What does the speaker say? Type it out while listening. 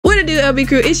What it do, LB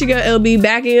crew? It's your girl LB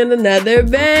back in another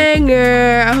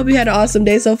banger. I hope you had an awesome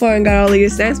day so far and got all of your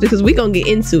snacks because we gonna get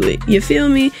into it. You feel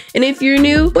me? And if you're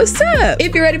new, what's up?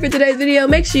 If you're ready for today's video,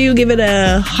 make sure you give it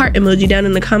a heart emoji down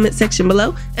in the comment section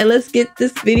below and let's get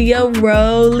this video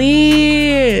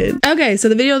rolling. Okay, so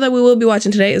the video that we will be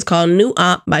watching today is called New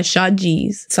Op by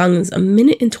Shagz. The song is 1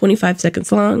 minute and 25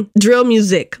 seconds long. Drill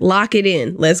music, lock it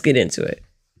in. Let's get into it.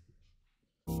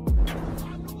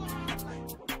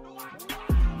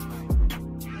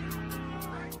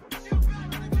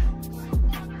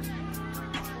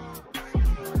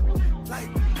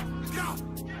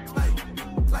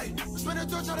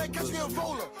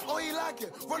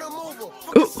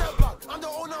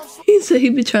 He said he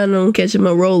be trying to catch him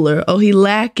a roller. Oh, he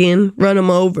lacking, run him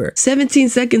over. 17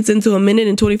 seconds into 1 minute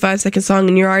and 25 second song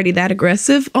and you're already that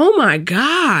aggressive? Oh my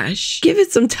gosh. Give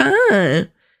it some time.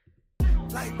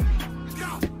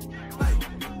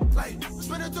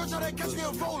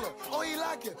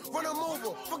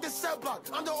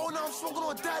 I'm the owner, I'm smoking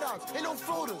on dthang. Ain't no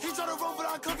floater. He try to run, but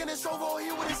I'm cooking this over.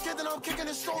 He with his kid, and I'm kicking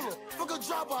his shoulder. Fuck a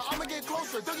dropper, I'ma get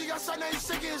closer. Dougie got shot, now he's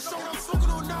shaking his shoulder. I'm smoking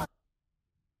on that.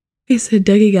 He said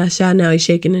Dougie got shot, now he's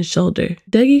shaking his shoulder.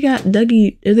 Dougie,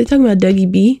 are they talking about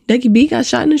Dougie B? Dougie B got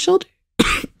shot in his shoulder?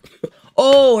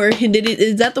 Oh, or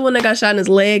is that the one that got shot in his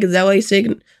leg? Is that why he's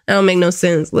shaking? That don't make no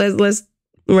sense. Let's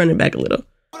run it back a little.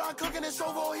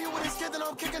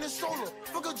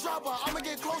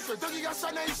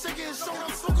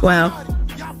 Wow.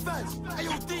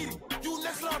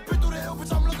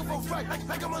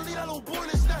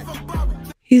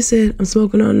 He said, I'm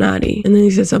smoking on Naughty. And then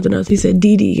he said something else. He said,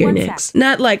 Didi, you're next.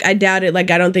 Not like I doubt it. Like,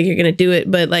 I don't think you're going to do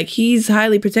it. But like, he's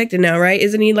highly protected now, right?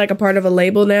 Isn't he like a part of a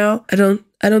label now? I don't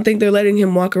think they're letting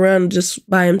him walk around just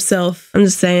by himself. I'm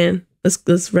just saying.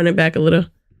 Let's run it back a little.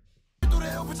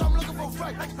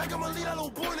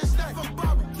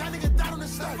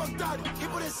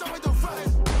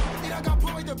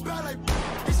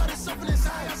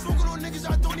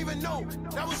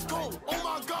 That was cold. Oh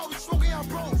my God, we smoking our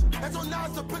bros. That's on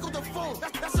Nas to pick up the phone.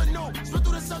 That's a no. Spit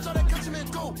through the sun, try to catch him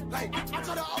and go. Like, I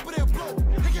try to up it and blow.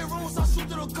 He get rolls, I shoot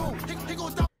to the goal. He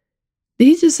goes down. Did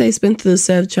he just say spin through the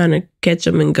Sev trying to catch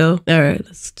him and go? All right,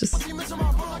 let's just. I don't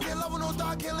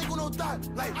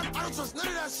trust none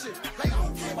of that shit. Like, I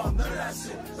don't care about none of that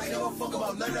shit. Like, I don't fuck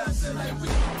about none of that shit. Like,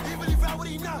 he really found what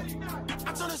he not.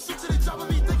 I turn the shit to the job and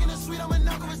be thinking it's sweet. I'm a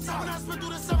knock of his top. When I spin through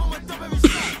the Sev, I'm a dump every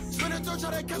shot. Spin a third,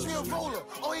 try to catch me a roller.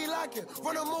 Oh, he like it.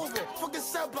 Run him over. Fucking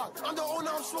setback. I'm the owner,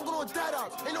 I'm smoking on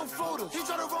dthang. Ain't no floater. He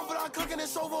try to run, but I'm cooking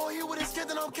this over. Oh, he with his kid,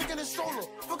 and I'm kicking his shoulder.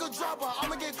 Fuck a dropper,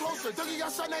 I'ma get closer. Dougie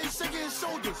got shot, now he's shaking his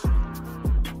shoulders.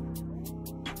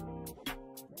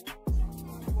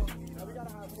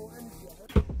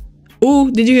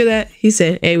 Ooh, did you hear that? He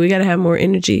said, hey, we gotta have more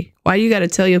energy. Why you gotta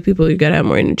tell your people you gotta have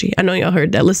more energy? I know y'all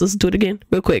heard that. Let's listen to it again.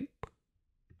 Real quick.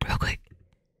 Real quick.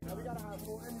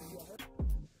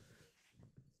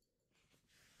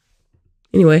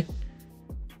 Anyway,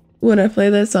 would I play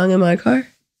that song in my car?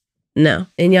 No.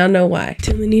 And y'all know why.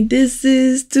 Too many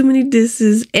disses,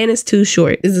 and it's too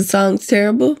short. Is the song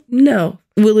terrible? No.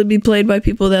 Will it be played by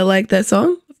people that like that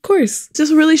song? Of course.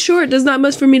 Just really short. There's not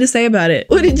much for me to say about it.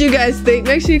 What did you guys think?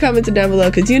 Make sure you comment it down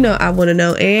below because you know I want to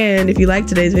know. And if you like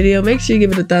today's video, make sure you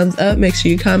give it a thumbs up. Make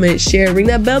sure you comment, share, ring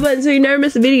that bell button so you never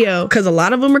miss a video because a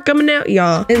lot of them are coming out,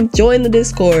 y'all. And join the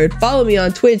Discord. Follow me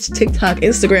on Twitch, TikTok,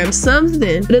 Instagram,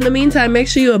 something. But in the meantime, make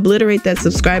sure you obliterate that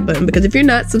subscribe button because if you're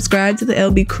not subscribed to the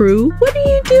LB crew, what are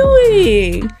you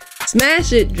doing?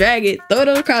 Smash it, drag it, throw it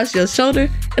across your shoulder,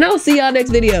 and I will see y'all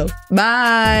next video.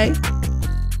 Bye.